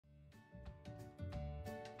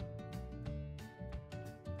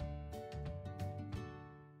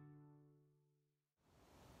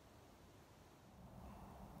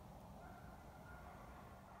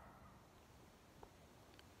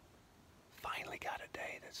finally got a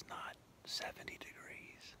day that's not 70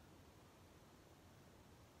 degrees.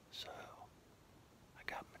 So I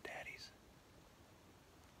got my daddy's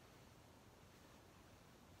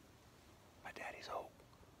old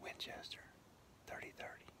Winchester 30-30.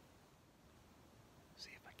 See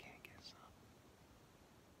if I can't get some.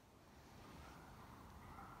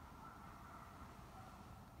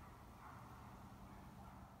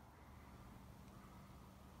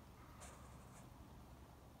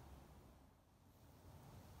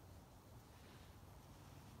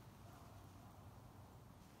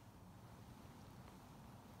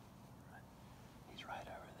 He's right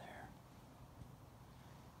over there.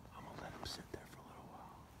 I'm gonna let him sit there for a little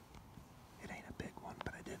while. It ain't a big one,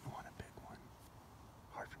 but I didn't want a big one.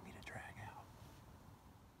 Hard for me to drag out.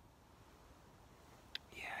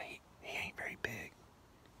 Yeah, he ain't very big,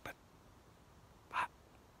 but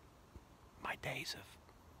my days of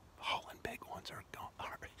hauling big ones are gone.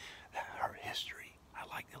 Are history. I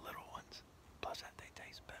like the little ones. Plus that they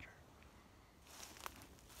taste better.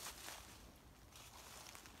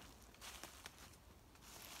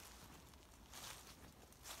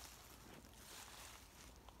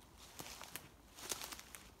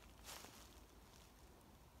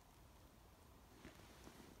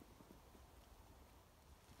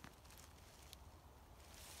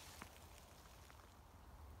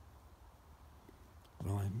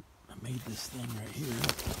 Well, I made this thing right here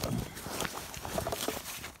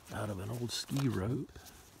out of an old ski rope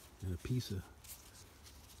and a piece of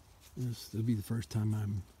this. Will be the first time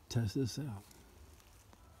I'm test this out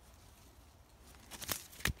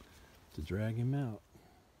to drag him out.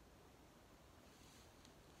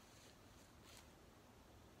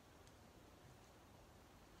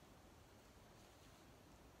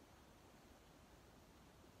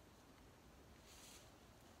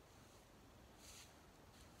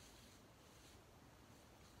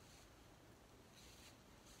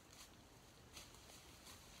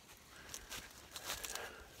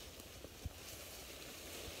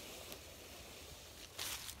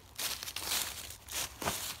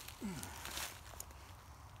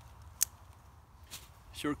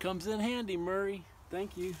 Sure comes in handy, Murray.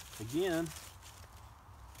 Thank you again.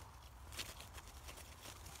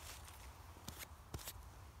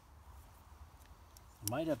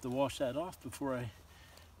 I might have to wash that off before I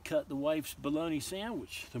cut the wife's bologna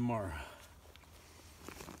sandwich tomorrow.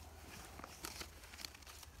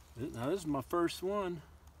 Now this is my first one,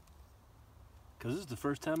 because this is the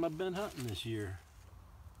first time I've been hunting this year.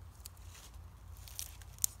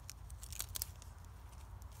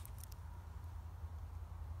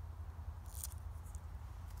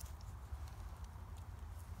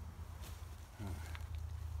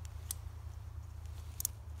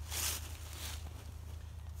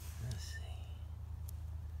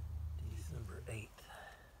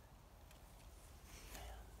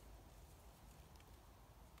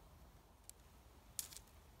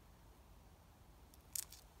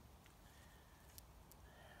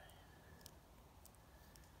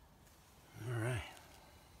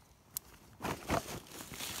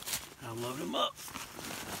 I'll load them up.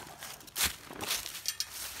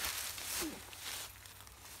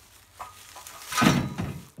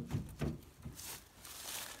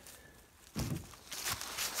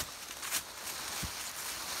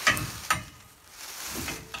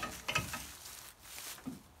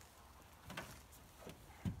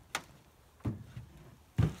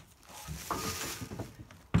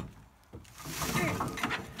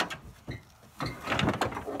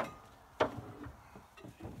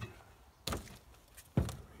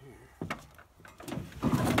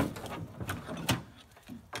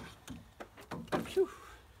 Whew.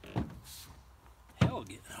 Hell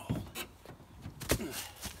getting old.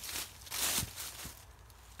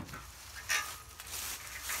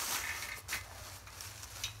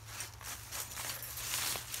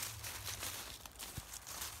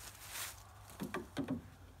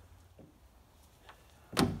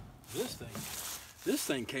 This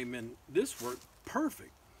thing came in, this worked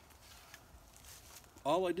perfect.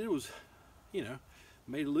 All I did was, you know,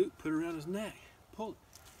 made a loop, put it around his neck, pulled it.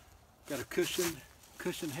 Got a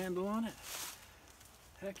cushion handle on it.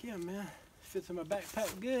 Heck yeah, man. Fits in my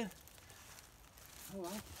backpack good. I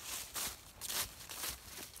like it.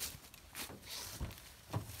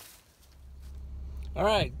 All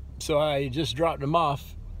right, so I just dropped them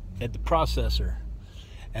off at the processor.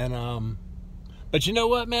 And but you know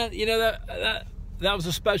what, man? You know that was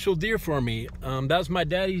a special deer for me. That was my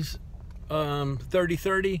daddy's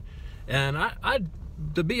 30-30, and I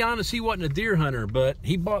to be honest, he wasn't a deer hunter, but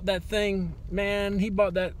he bought that thing, man. He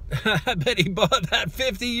bought that. I bet he bought that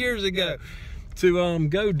 50 years ago to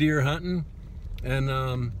go deer hunting,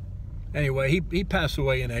 and Anyway, he passed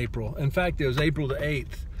away in April. In fact, it was April the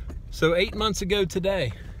 8th. So 8 months ago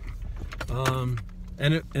today.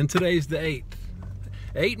 And today's the 8th.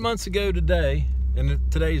 8 months ago today, and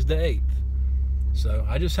today's the 8th. So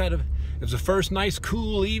I just had it was the first nice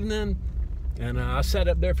cool evening, and I sat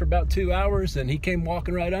up there for about 2 hours, and he came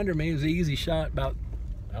walking right under me. It was an easy shot, it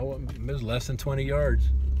was less than 20 yards.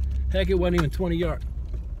 Heck, it wasn't even 20 yards.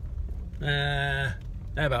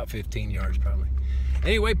 About 15 yards probably.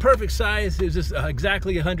 Anyway, perfect size. It was just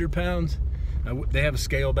exactly 100 pounds. They have a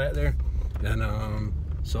scale back there. And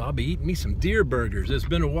so I'll be eating me some deer burgers. It's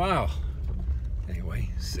been a while. Anyway,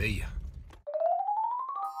 see ya.